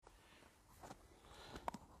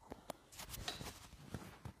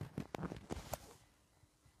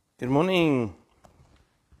Good morning.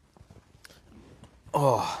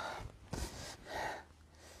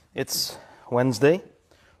 It's Wednesday,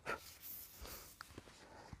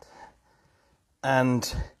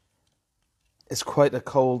 and it's quite a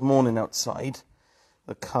cold morning outside.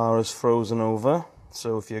 The car is frozen over,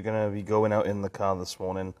 so if you're going to be going out in the car this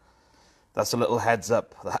morning, that's a little heads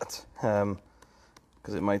up, that,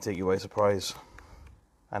 because it might take you by surprise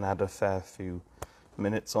and add a fair few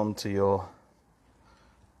minutes onto your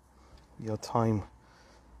time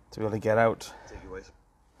to be able to get out.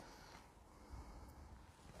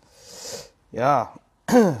 Yeah,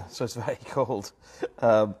 so it's very cold.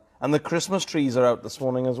 And the Christmas trees are out this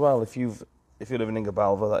morning as well. If you're living in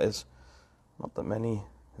Gabalva, that is. Not that many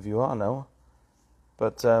of you are now.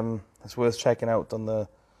 But it's worth checking out on the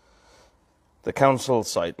council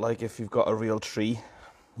site. Like, if you've got a real tree,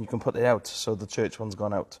 you can put it out. So the church one's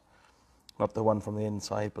gone out. Not the one from the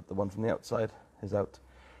inside, but the one from the outside is out.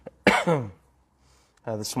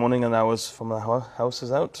 This morning, and ours from the house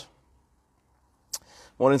is out.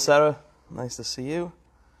 Morning, Sarah. Nice to see you.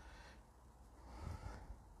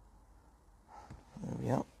 There we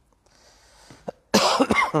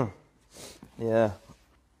are. Yeah.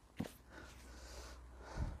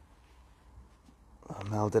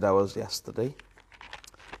 Mel did ours yesterday.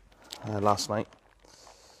 Last night.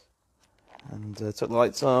 And took the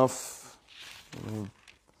lights off.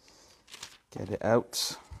 Get it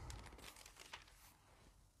out.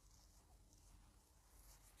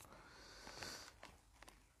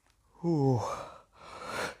 Ooh.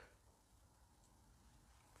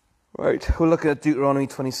 Right, we're looking at Deuteronomy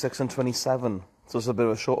 26 and 27. So it's a bit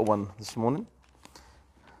of a shorter one this morning.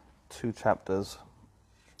 2 chapters.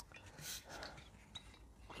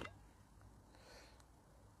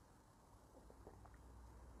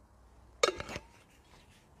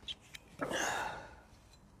 There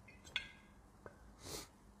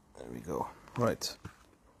we go. Right.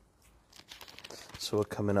 So we're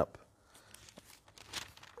coming up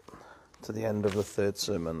to the end of the third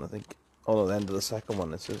sermon, I think. Oh, no, the end of the second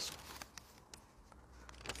one, this is.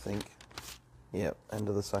 I think. Yeah, end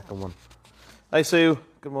of the second one. Hi, Sue.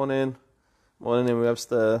 Good morning. Morning, Amy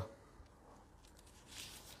Webster.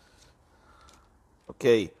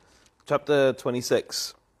 Okay, chapter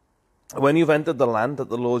 26. When you've entered the land that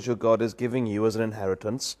the Lord your God is giving you as an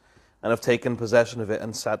inheritance, and have taken possession of it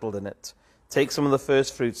and settled in it, take some of the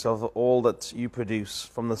first fruits of all that you produce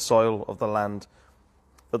from the soil of the land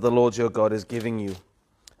that the Lord your God is giving you,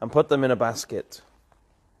 and put them in a basket.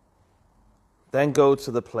 Then go to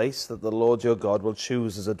the place that the Lord your God will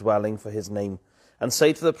choose as a dwelling for his name, and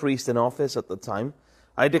say to the priest in office at the time,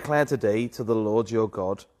 I declare today to the Lord your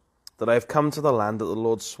God that I have come to the land that the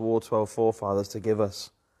Lord swore to our forefathers to give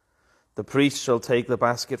us. The priest shall take the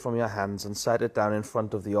basket from your hands and set it down in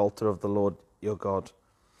front of the altar of the Lord your God.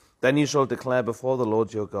 Then you shall declare before the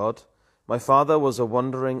Lord your God, my father was a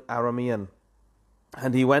wandering Aramean,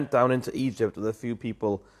 and he went down into Egypt with a few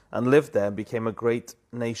people, and lived there, and became a great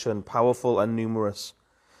nation, powerful and numerous.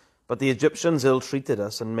 But the Egyptians ill-treated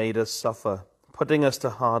us and made us suffer, putting us to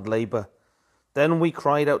hard labor. Then we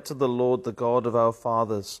cried out to the Lord, the God of our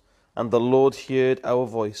fathers, and the Lord heard our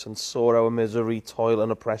voice and saw our misery, toil,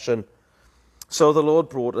 and oppression. So the Lord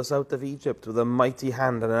brought us out of Egypt with a mighty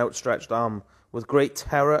hand and an outstretched arm, with great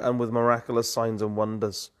terror and with miraculous signs and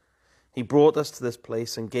wonders. He brought us to this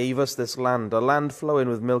place and gave us this land, a land flowing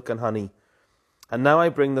with milk and honey. And now I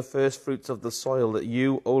bring the first fruits of the soil that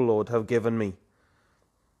you, O Lord, have given me.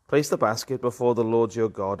 Place the basket before the Lord your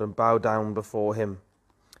God and bow down before him.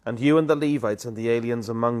 And you and the Levites and the aliens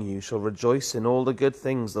among you shall rejoice in all the good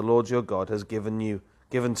things the Lord your God has given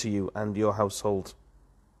to you and your household.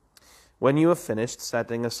 When you have finished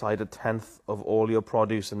setting aside 1/10 of all your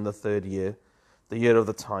produce in the 3rd year, the year of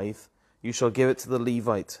the tithe, you shall give it to the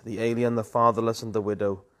Levite, the alien, the fatherless, and the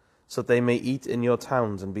widow, so that they may eat in your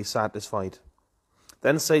towns and be satisfied.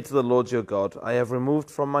 Then say to the Lord your God, I have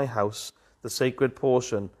removed from my house the sacred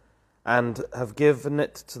portion, and have given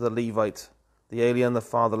it to the Levite, the alien, the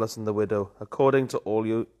fatherless, and the widow, according to all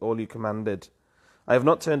you commanded. I have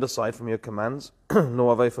not turned aside from your commands,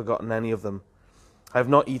 nor have I forgotten any of them. I have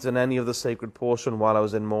not eaten any of the sacred portion while I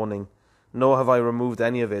was in mourning, nor have I removed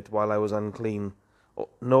any of it while I was unclean,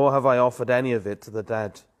 nor have I offered any of it to the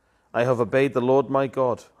dead. I have obeyed the Lord my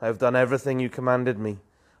God. I have done everything you commanded me.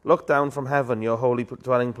 Look down from heaven, your holy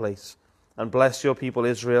dwelling place, and bless your people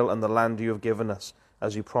Israel and the land you have given us,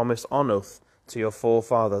 as you promised on oath to your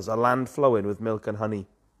forefathers, a land flowing with milk and honey.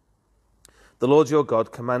 The Lord your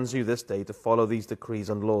God commands you this day to follow these decrees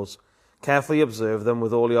and laws. Carefully observe them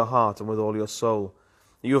with all your heart and with all your soul.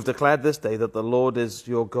 You have declared this day that the Lord is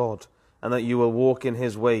your God, and that you will walk in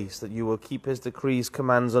his ways, that you will keep his decrees,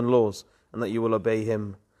 commands, and laws, and that you will obey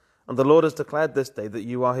him. And the Lord has declared this day that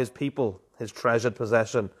you are his people, his treasured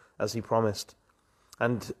possession, as he promised,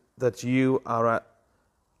 and that you are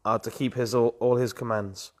to keep all his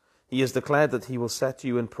commands. He has declared that he will set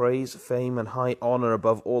you in praise, fame, and high honor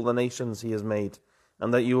above all the nations he has made,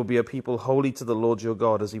 and that you will be a people holy to the Lord your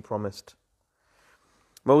God, as he promised.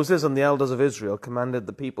 Moses and the elders of Israel commanded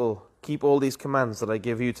the people, keep all these commands that I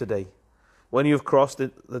give you today. When you have crossed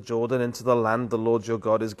the Jordan into the land the Lord your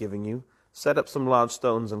God is giving you, set up some large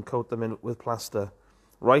stones and coat them with plaster.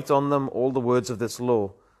 Write on them all the words of this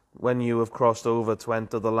law when you have crossed over to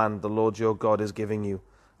enter the land the Lord your God is giving you,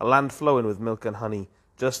 a land flowing with milk and honey,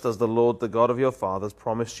 just as the Lord, the God of your fathers,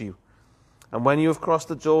 promised you. And when you have crossed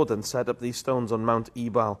the Jordan, set up these stones on Mount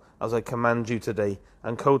Ebal, as I command you today,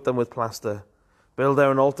 and coat them with plaster. Build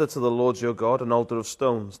there an altar to the Lord your God, an altar of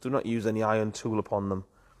stones. Do not use any iron tool upon them.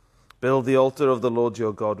 Build the altar of the Lord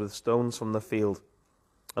your God with stones from the field,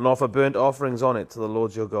 and offer burnt offerings on it to the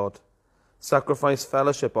Lord your God. Sacrifice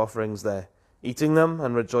fellowship offerings there, eating them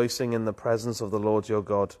and rejoicing in the presence of the Lord your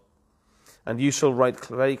God. And you shall write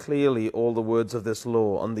very clearly all the words of this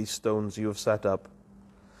law on these stones you have set up.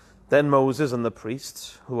 Then Moses and the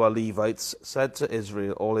priests, who are Levites, said to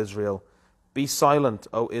Israel, all Israel, be silent,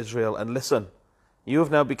 O Israel, and listen. You have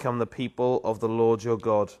now become the people of the Lord your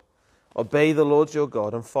God. Obey the Lord your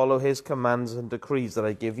God and follow his commands and decrees that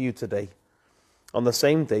I give you today. On the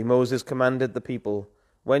same day Moses commanded the people,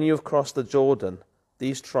 when you have crossed the Jordan,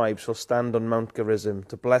 these tribes shall stand on Mount Gerizim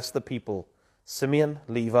to bless the people, Simeon,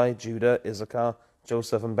 Levi, Judah, Issachar,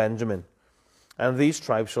 Joseph, and Benjamin. And these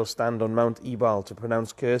tribes shall stand on Mount Ebal to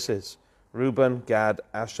pronounce curses, Reuben, Gad,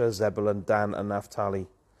 Asher, Zebulun, Dan, and Naphtali.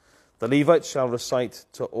 The Levites shall recite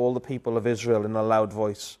to all the people of Israel in a loud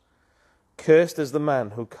voice, cursed is the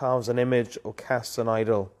man who carves an image or casts an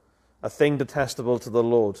idol, a thing detestable to the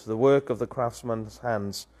Lord, the work of the craftsman's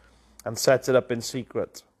hands, and sets it up in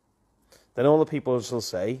secret. Then all the people shall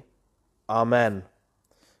say, Amen.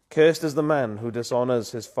 Cursed is the man who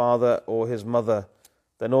dishonors his father or his mother.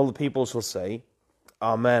 Then all the people shall say,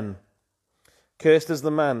 Amen. Cursed is the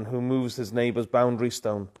man who moves his neighbor's boundary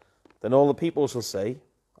stone. Then all the people shall say,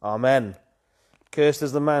 Amen. Cursed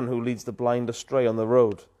is the man who leads the blind astray on the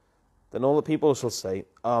road. Then all the people shall say,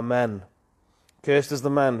 Amen. Cursed is the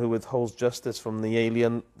man who withholds justice from the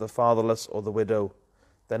alien, the fatherless, or the widow.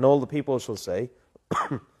 Then all the people shall say,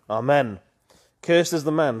 Amen. Cursed is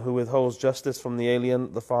the man who withholds justice from the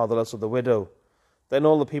alien, the fatherless, or the widow. Then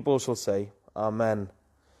all the people shall say, Amen.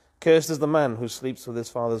 Cursed is the man who sleeps with his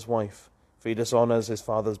father's wife, for he dishonors his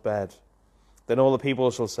father's bed. Then all the people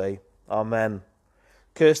shall say, Amen.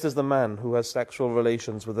 Cursed is the man who has sexual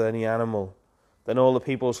relations with any animal. Then all the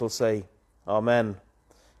people shall say, Amen.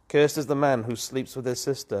 Cursed is the man who sleeps with his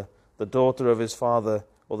sister, the daughter of his father,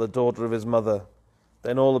 or the daughter of his mother.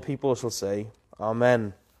 Then all the people shall say,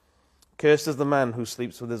 Amen. Cursed is the man who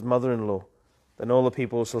sleeps with his mother-in-law. Then all the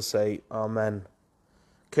people shall say, Amen.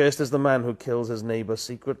 Cursed is the man who kills his neighbor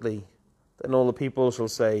secretly. Then all the people shall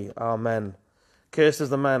say, Amen. Cursed is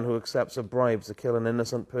the man who accepts a bribe to kill an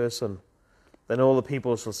innocent person. Then all the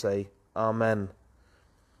people shall say, Amen.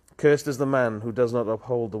 Cursed is the man who does not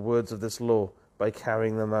uphold the words of this law by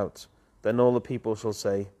carrying them out. Then all the people shall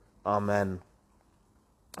say, Amen.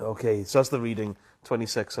 Okay, so that's the reading,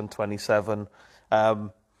 26 and 27.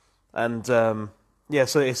 Yeah,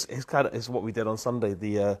 so it's what we did on Sunday,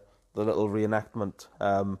 the little reenactment,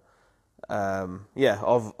 of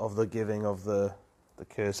the giving of the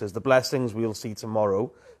curses. The blessings we'll see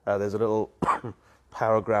tomorrow. There's a little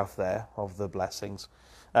paragraph there of the blessings,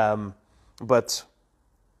 so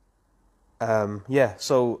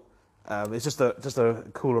it's just a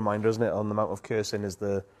cool reminder, isn't it? On the Mount of Cursing is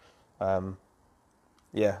are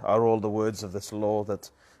all the words of this law that.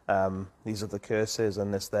 These are the curses,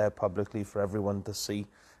 and it's there publicly for everyone to see,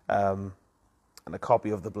 and a copy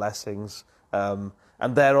of the blessings. And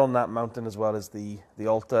there on that mountain as well is the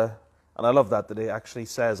altar. And I love that it actually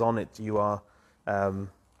says on it, you are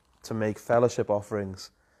to make fellowship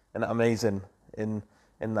offerings. Isn't that amazing? In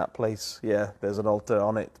that place, there's an altar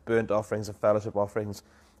on it, burnt offerings and fellowship offerings.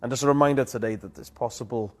 And just a reminder today that it's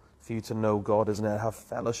possible for you to know God, isn't it? Have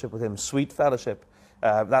fellowship with him, sweet fellowship.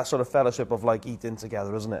 That sort of fellowship of like eating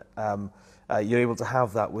together, isn't it? You're able to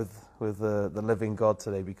have that with the living God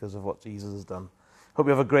today because of what Jesus has done. Hope you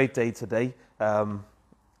have a great day today. And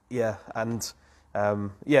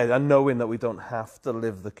knowing that we don't have to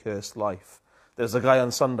live the cursed life. There's a guy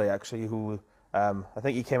on Sunday actually who I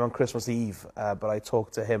think he came on Christmas Eve, but I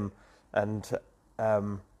talked to him, and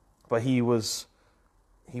but he was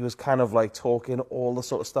kind of like talking all the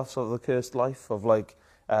sort of stuff of the cursed life of like.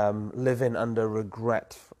 living under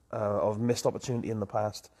regret of missed opportunity in the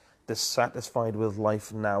past, dissatisfied with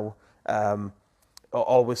life now,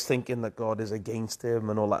 always thinking that God is against him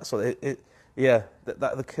and all that. So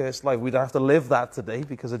the cursed life, we don't have to live that today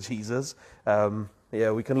because of Jesus.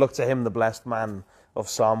 We can look to him, the blessed man of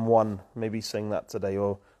Psalm 1. Maybe sing that today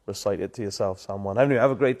or recite it to yourself, Psalm 1. Anyway,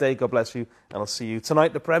 have a great day. God bless you. And I'll see you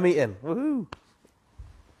tonight, the prayer meeting. Woohoo!